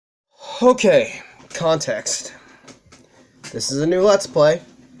Okay, context. This is a new Let's Play.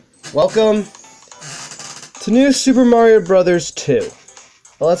 Welcome to New Super Mario Bros. 2.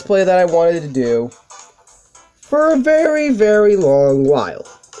 A Let's Play that I wanted to do for a very, very long while.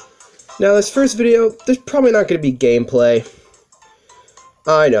 Now, this first video, there's probably not going to be gameplay.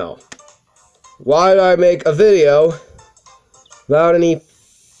 I know. Why did I make a video without any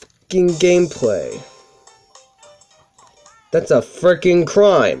fucking gameplay? That's a freaking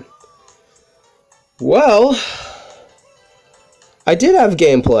crime. Well, I did have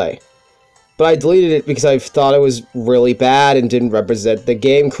gameplay, but I deleted it because I thought it was really bad and didn't represent the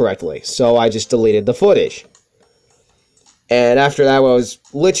game correctly, so I just deleted the footage. And after that, when I was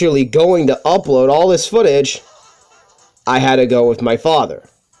literally going to upload all this footage, I had to go with my father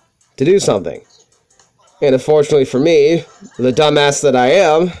to do something. And unfortunately for me, the dumbass that I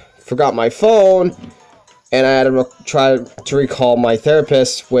am, forgot my phone, and I had to try to recall my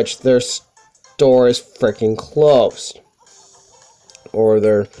therapist, which their store is freaking closed. Or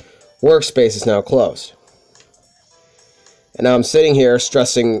their workspace is now closed. And now I'm sitting here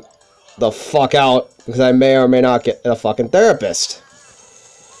stressing the fuck out because I may or may not get a fucking therapist.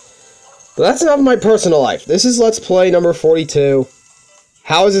 But that's enough of my personal life. This is Let's Play number 42.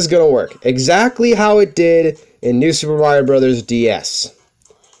 How is this gonna work? Exactly how it did in New Super Mario Bros. DS.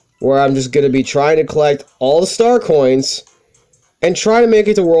 Where I'm just gonna be trying to collect all the star coins and try to make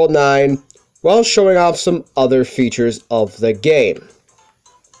it to World 9 while showing off some other features of the game.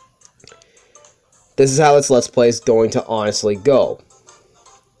 This is how this Let's Play is going to honestly go.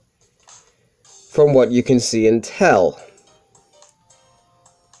 From what you can see and tell.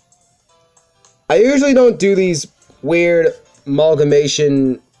 I usually don't do these weird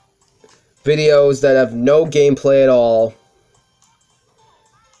amalgamation videos that have no gameplay at all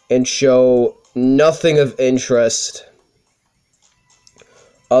and show nothing of interest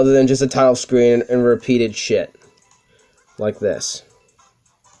other than just a title screen and repeated shit like this.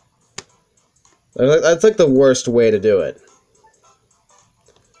 That's like the worst way to do it.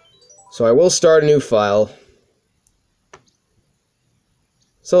 So I will start a new file.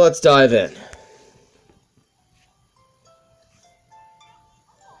 So let's dive in.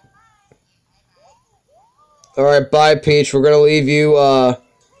 Alright, bye Peach. We're gonna leave you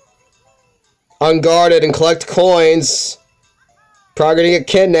unguarded and collect coins. Probably gonna get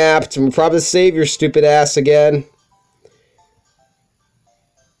kidnapped and we'll probably save your stupid ass again.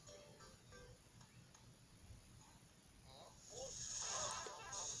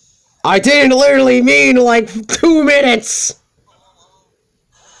 I didn't literally mean like 2 minutes!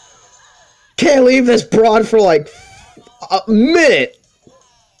 Can't leave this broad for like a minute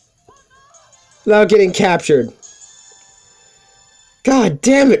without getting captured. God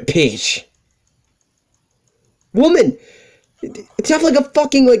damn it, Peach. Woman, have like a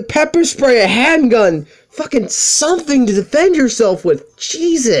fucking like pepper spray, a handgun, fucking something to defend yourself with.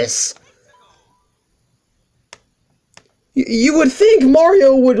 Jesus. You would think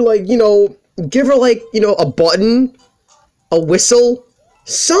Mario would, like, you know, give her, like, you know, a button, a whistle,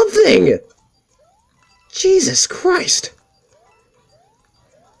 something! Jesus Christ.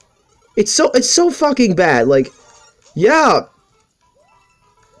 It's so fucking bad, like, yeah.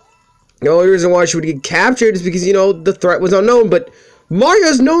 The only reason why she would get captured is because, you know, the threat was unknown, but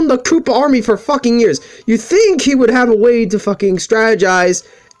Mario's known the Koopa army for fucking years. You'd think he would have a way to fucking strategize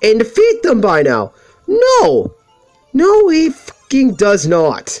and defeat them by now. No! No, he fucking does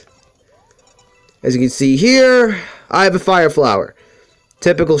not. As you can see here, I have a fire flower.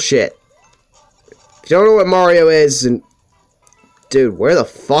 Typical shit. If you don't know what Mario is, and dude, where the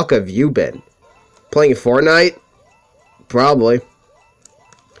fuck have you been? Playing Fortnite? Probably. I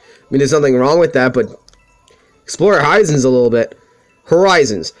mean, there's nothing wrong with that, but explore Horizons a little bit.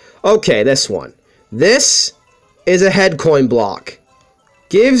 Horizons. Okay, this one. This is a head coin block.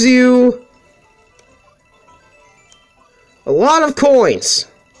 Gives you a lot of coins.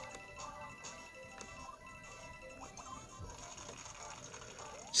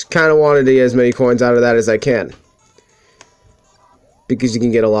 Just kind of wanted to get as many coins out of that as I can. Because you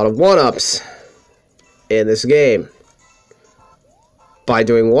can get a lot of one-ups in this game. By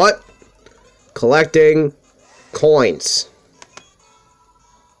doing what? Collecting coins.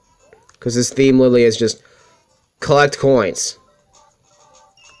 Because this theme literally is just collect coins.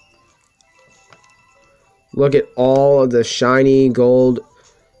 Look at all of the shiny gold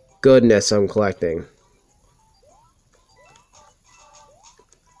goodness I'm collecting.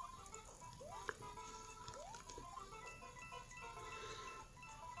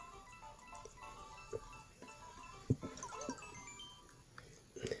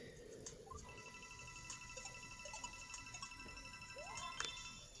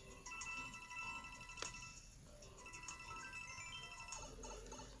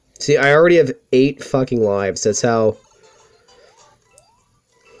 See, I already have 8 fucking lives. That's how...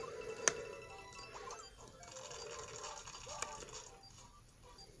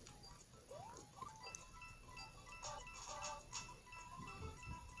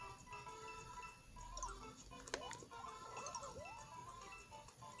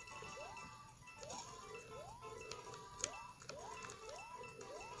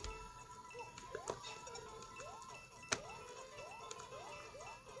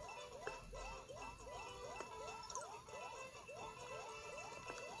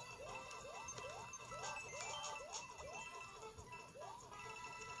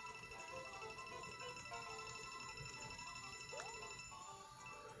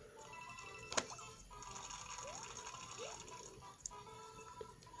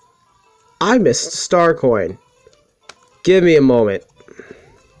 I missed Star Coin. Give me a moment.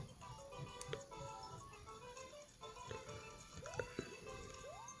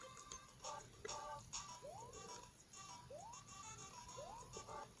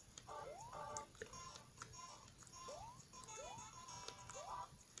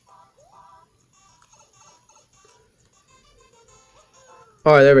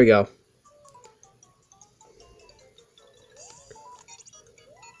 Alright, there we go.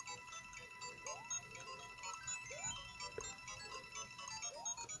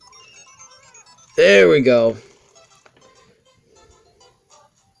 There we go.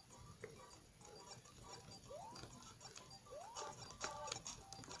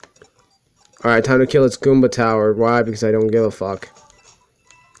 Alright, time to kill its Goomba Tower. Why? Because I don't give a fuck.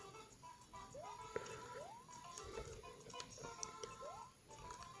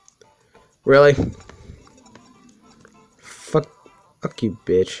 Really? Fuck you,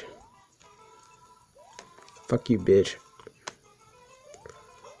 bitch. Fuck you, bitch.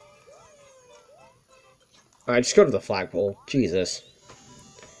 Alright, just go to the flagpole. Jesus.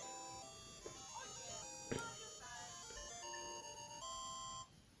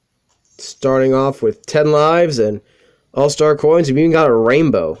 Starting off with 10 lives and all-star coins. We've even got a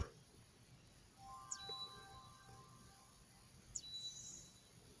rainbow.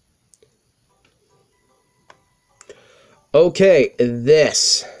 Okay,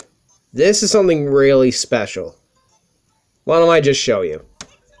 this is something really special. Why don't I just show you?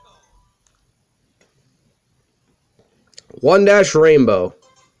 1- rainbow.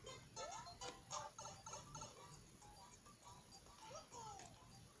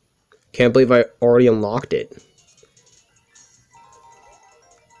 Can't believe I already unlocked it.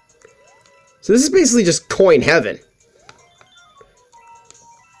 So this is basically just coin heaven.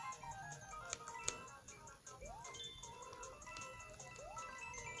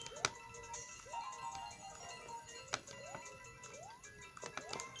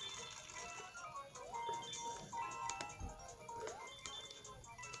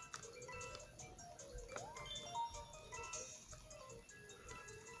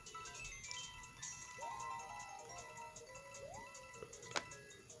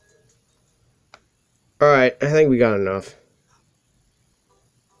 Alright, I think we got enough.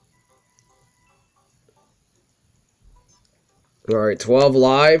 Alright, 12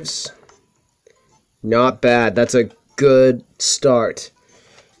 lives. Not bad. That's a good start.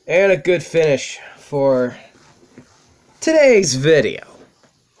 And a good finish for today's video.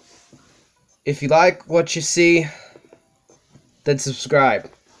 If you like what you see, then subscribe.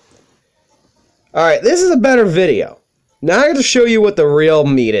 Alright, this is a better video. Now I got to show you what the real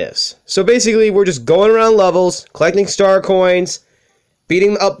meat is. So basically, we're just going around levels, collecting star coins,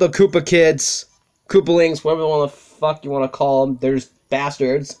 beating up the Koopa kids, Koopalings, whatever the fuck you want to call them. There's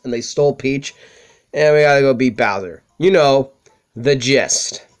bastards, and they stole Peach, and we gotta go beat Bowser. You know, the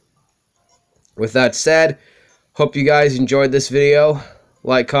gist. With that said, hope you guys enjoyed this video.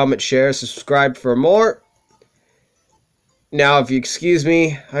 Like, comment, share, subscribe for more. Now, if you excuse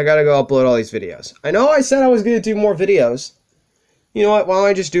me, I gotta go upload all these videos. I know I said I was gonna do more videos. You know what? Why don't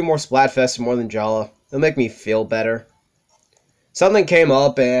I just do more Splatfest and more than Jala? It'll make me feel better. Something came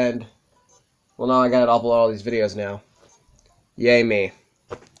up and... well, now I gotta upload all these videos now. Yay me.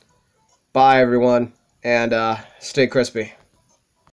 Bye, everyone. And, stay crispy.